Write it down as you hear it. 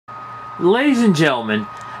Ladies and gentlemen,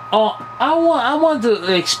 I want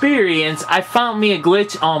to experience. I found me a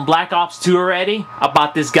glitch on Black Ops 2 already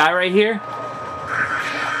about this guy right here.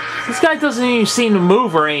 This guy doesn't even seem to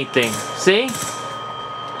move or anything. See?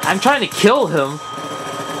 I'm trying to kill him.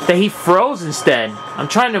 That he froze instead. I'm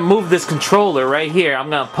trying to move this controller right here. I'm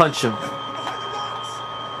gonna punch him.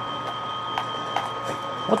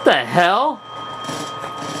 What the hell?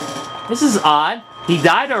 This is odd. He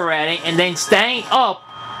died already and then standing up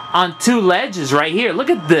on two ledges right here. Look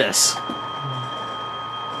at this.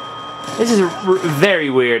 This is very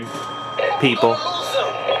weird, people.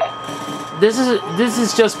 This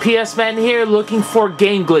is just PS Man here looking for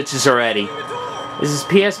game glitches already. This is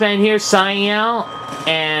PS Man here signing out,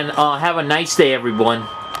 and have a nice day, everyone.